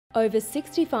Over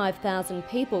 65,000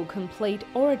 people complete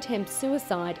or attempt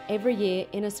suicide every year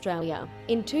in Australia.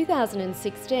 In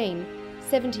 2016,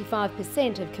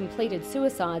 75% of completed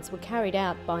suicides were carried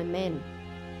out by men.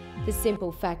 The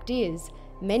simple fact is,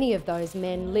 many of those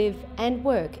men live and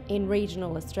work in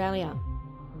regional Australia.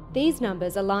 These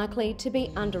numbers are likely to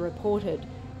be underreported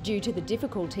due to the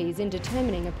difficulties in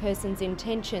determining a person's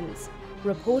intentions,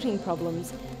 reporting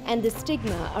problems, and the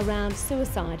stigma around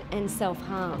suicide and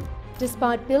self-harm.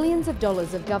 Despite billions of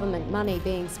dollars of government money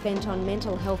being spent on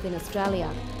mental health in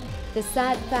Australia, the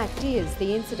sad fact is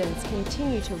the incidents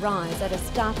continue to rise at a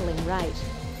startling rate,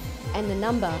 and the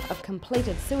number of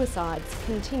completed suicides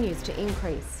continues to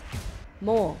increase.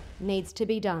 More needs to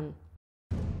be done.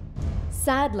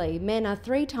 Sadly, men are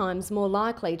 3 times more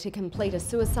likely to complete a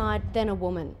suicide than a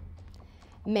woman.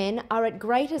 Men are at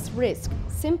greatest risk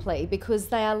simply because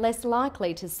they are less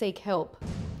likely to seek help.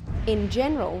 In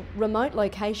general, remote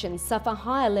locations suffer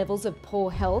higher levels of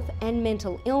poor health and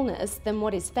mental illness than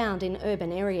what is found in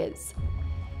urban areas.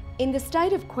 In the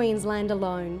state of Queensland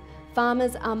alone,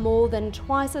 farmers are more than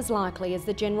twice as likely as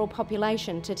the general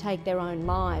population to take their own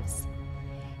lives.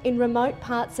 In remote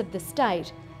parts of the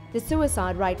state, the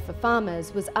suicide rate for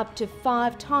farmers was up to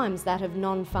 5 times that of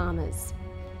non-farmers.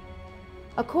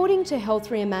 According to Health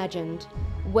Reimagined,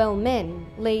 well men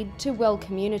lead to well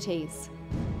communities.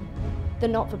 The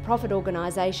not-for-profit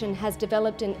organisation has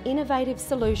developed an innovative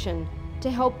solution to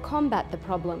help combat the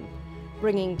problem,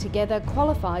 bringing together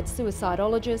qualified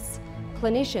suicidologists,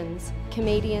 clinicians,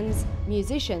 comedians,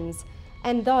 musicians,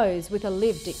 and those with a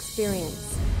lived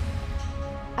experience.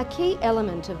 A key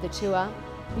element of the tour,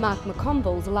 Mark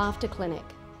McConville's Laughter Clinic.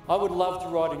 I would love to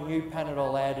write a new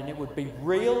Panadol ad and it would be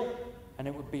real and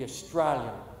it would be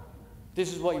Australian.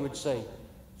 This is what you would see.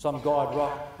 Some guy'd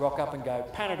rock up and go,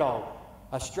 Panadol,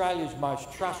 Australia's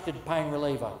most trusted pain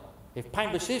reliever. If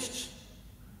pain persists,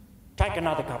 take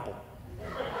another couple.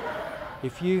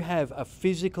 If you have a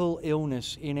physical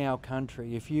illness in our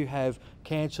country, if you have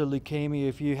cancer, leukemia,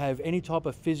 if you have any type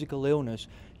of physical illness,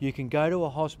 you can go to a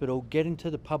hospital, get into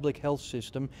the public health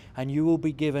system, and you will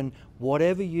be given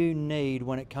whatever you need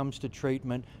when it comes to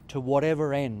treatment to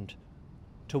whatever end.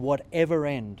 To whatever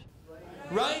end.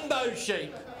 Rainbow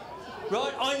sheep.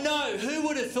 Right, I know, who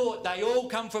would have thought they all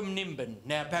come from Nimbin?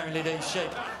 Now apparently these sheep.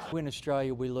 In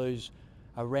Australia we lose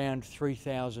around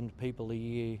 3,000 people a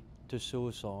year to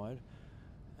suicide,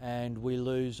 and we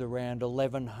lose around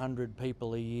 1,100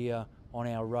 people a year on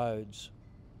our roads.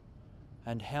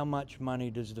 And how much money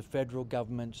does the federal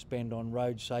government spend on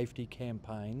road safety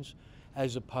campaigns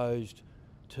as opposed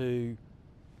to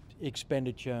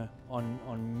expenditure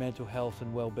on mental health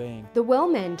and well-being? The Well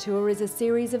Men Tour is a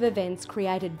series of events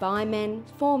created by men,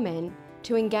 for men,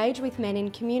 to engage with men in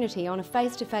community on a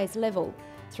face-to-face level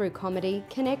through comedy,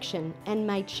 connection and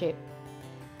mateship.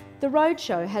 The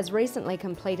Roadshow has recently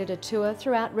completed a tour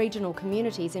throughout regional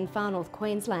communities in far north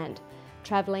Queensland,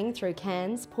 travelling through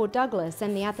Cairns, Port Douglas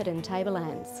and the Atherton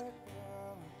Tablelands.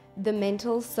 The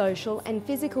mental, social and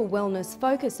physical wellness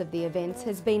focus of the events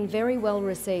has been very well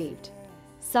received.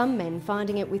 Some men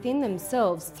finding it within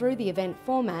themselves through the event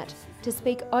format to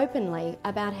speak openly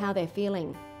about how they're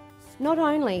feeling. Not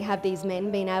only have these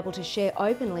men been able to share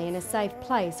openly in a safe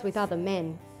place with other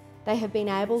men, they have been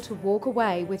able to walk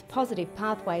away with positive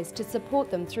pathways to support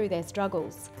them through their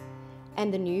struggles.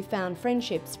 And the newfound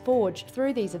friendships forged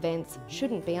through these events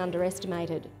shouldn't be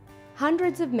underestimated.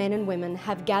 Hundreds of men and women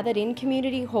have gathered in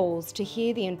community halls to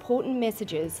hear the important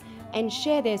messages and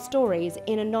share their stories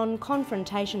in a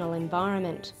non-confrontational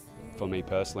environment. For me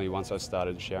personally, once I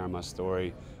started sharing my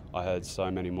story, I heard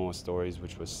so many more stories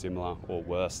which were similar or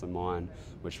worse than mine,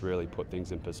 which really put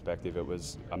things in perspective. It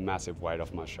was a massive weight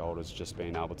off my shoulders just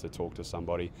being able to talk to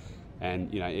somebody.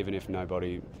 And even if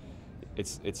nobody,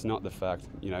 it's not the fact,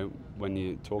 when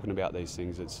you're talking about these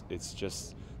things, it's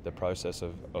just the process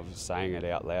of saying it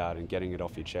out loud and getting it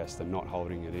off your chest and not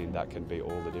holding it in. That can be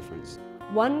all the difference.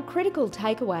 One critical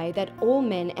takeaway that all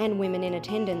men and women in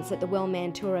attendance at the Well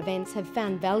Man Tour events have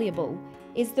found valuable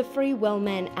is the free Well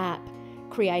Man app,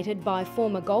 created by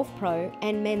former golf pro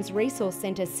and Men's Resource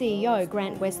Centre CEO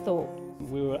Grant Westhorpe.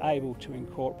 We were able to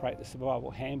incorporate the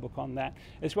survival handbook on that,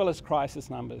 as well as crisis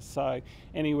numbers. So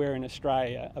anywhere in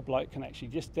Australia, a bloke can actually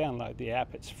just download the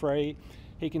app. It's free.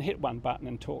 He can hit one button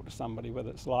and talk to somebody, whether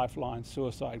it's Lifeline,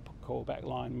 Suicide Callback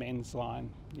Line, Men's Line,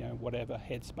 whatever,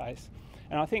 Headspace.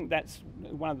 And I think that's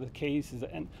one of the keys,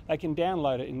 and they can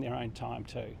download it in their own time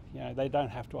too. They don't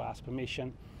have to ask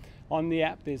permission. On the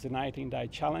app there's an 18-day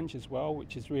challenge as well,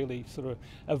 which is really sort of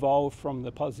evolved from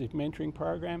the positive mentoring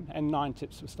program, and 9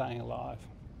 tips for staying alive.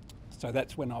 So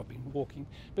that's when I've been walking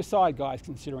beside guys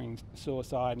considering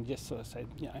suicide and just sort of said,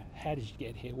 you know, how did you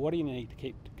get here? What do you need to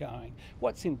keep going?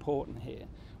 What's important here?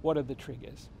 What are the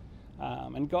triggers?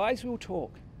 And guys will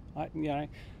talk. You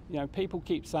know, people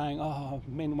keep saying, oh,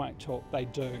 men won't talk. They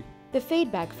do. The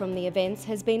feedback from the events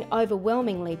has been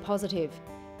overwhelmingly positive,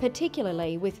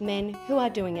 particularly with men who are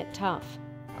doing it tough.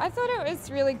 I thought it was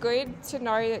really good to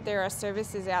know that there are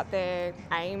services out there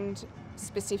aimed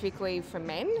specifically for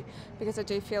men, because I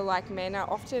do feel like men are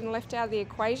often left out of the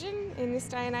equation in this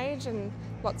day and age, and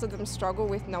lots of them struggle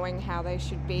with knowing how they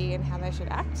should be and how they should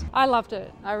act. I loved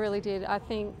it, I really did. I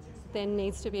think there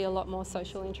needs to be a lot more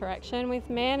social interaction with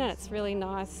men, and it's really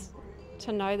nice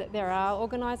to know that there are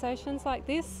organisations like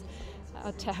this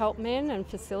to help men and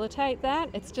facilitate that.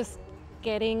 It's just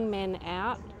getting men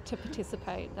out to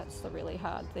participate, that's the really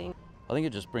hard thing. I think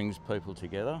it just brings people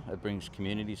together, it brings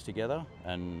communities together,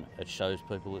 and it shows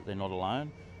people that they're not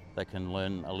alone. They can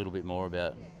learn a little bit more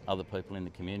about other people in the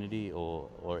community or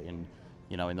in,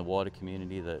 you know, in the wider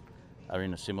community that are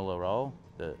in a similar role,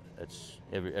 that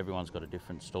everyone's got a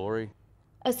different story.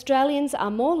 Australians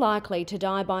are more likely to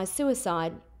die by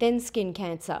suicide than skin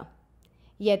cancer.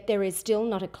 Yet there is still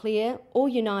not a clear or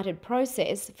united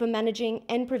process for managing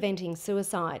and preventing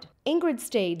suicide. Ingrid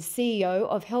Steed, CEO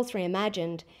of Health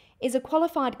Reimagined, is a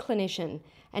qualified clinician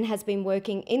and has been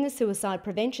working in the suicide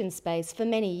prevention space for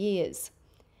many years.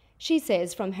 She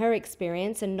says from her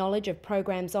experience and knowledge of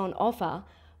programs on offer,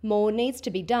 more needs to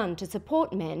be done to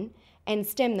support men and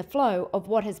stem the flow of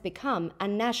what has become a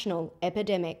national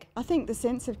epidemic. I think the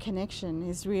sense of connection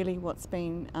is really what's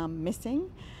been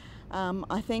missing.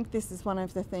 I think this is one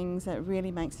of the things that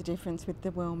really makes a difference with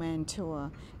the Wellman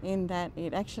Tour, in that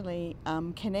it actually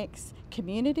connects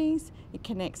communities, it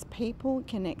connects people, it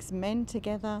connects men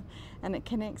together, and it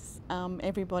connects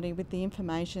everybody with the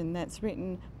information that's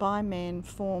written by men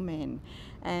for men.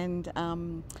 And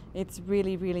it's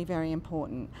really, really very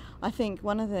important. I think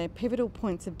one of the pivotal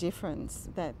points of difference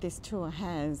that this tour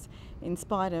has, in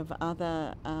spite of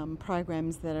other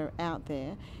programs that are out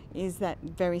there, is that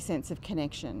very sense of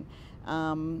connection.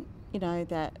 You know,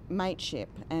 that mateship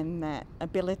and that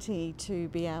ability to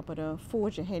be able to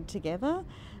forge ahead together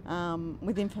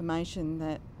with information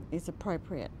that is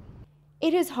appropriate.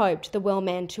 It is hoped the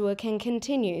Wellman Tour can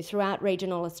continue throughout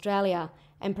regional Australia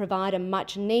and provide a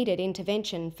much needed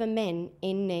intervention for men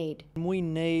in need. We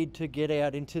need to get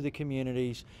out into the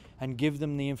communities and give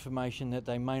them the information that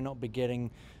they may not be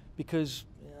getting, because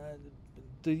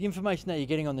the information that you're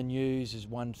getting on the news is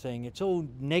one thing, it's all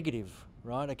negative,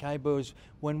 right? Okay, but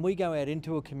when we go out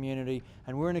into a community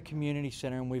and we're in a community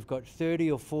centre and we've got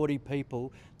 30 or 40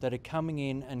 people that are coming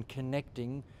in and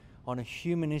connecting on a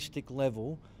humanistic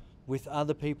level with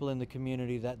other people in the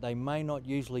community that they may not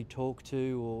usually talk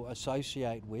to or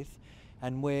associate with,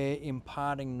 and we're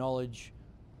imparting knowledge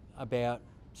about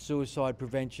suicide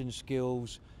prevention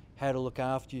skills, how to look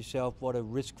after yourself, what are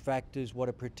risk factors, what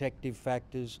are protective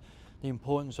factors, the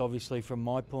importance obviously from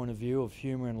my point of view of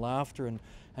humour and laughter,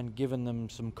 and giving them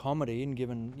some comedy and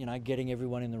getting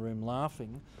everyone in the room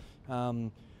laughing.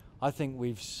 I think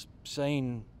we've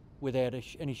seen without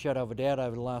any shadow of a doubt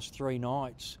over the last 3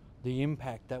 nights the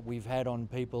impact that we've had on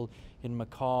people in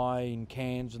Mackay, in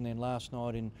Cairns, and then last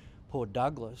night in Port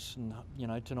Douglas,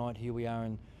 and tonight here we are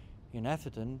in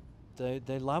Atherton.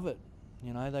 They love it,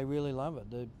 they really love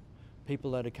it. The people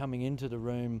that are coming into the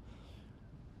room,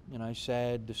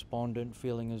 sad, despondent,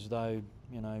 feeling as though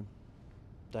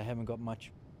they haven't got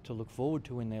much to look forward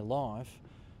to in their life,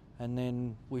 and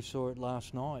then we saw it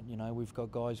last night. We've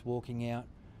got guys walking out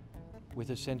with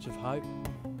a sense of hope.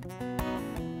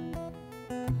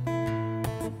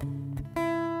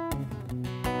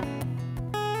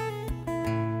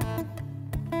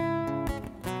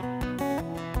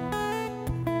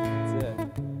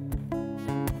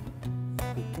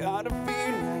 Gotta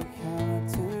feel like hell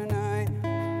tonight,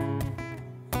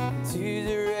 to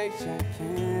the rage I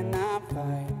cannot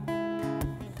fight.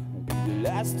 Be the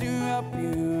last to help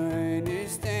you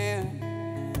understand.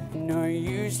 Are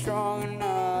you strong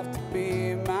enough to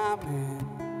be my man?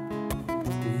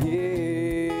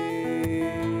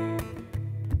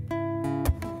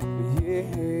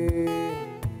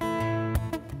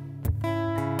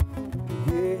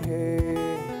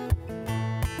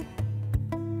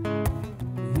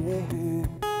 Yeah,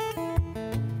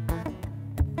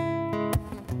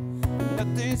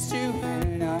 nothing's true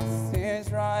and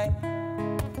nothing's right,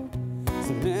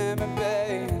 so never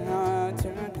be on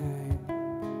tonight.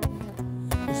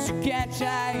 But you can't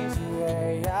change the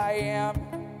way I am.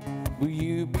 Will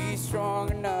you be strong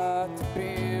enough to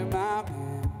be my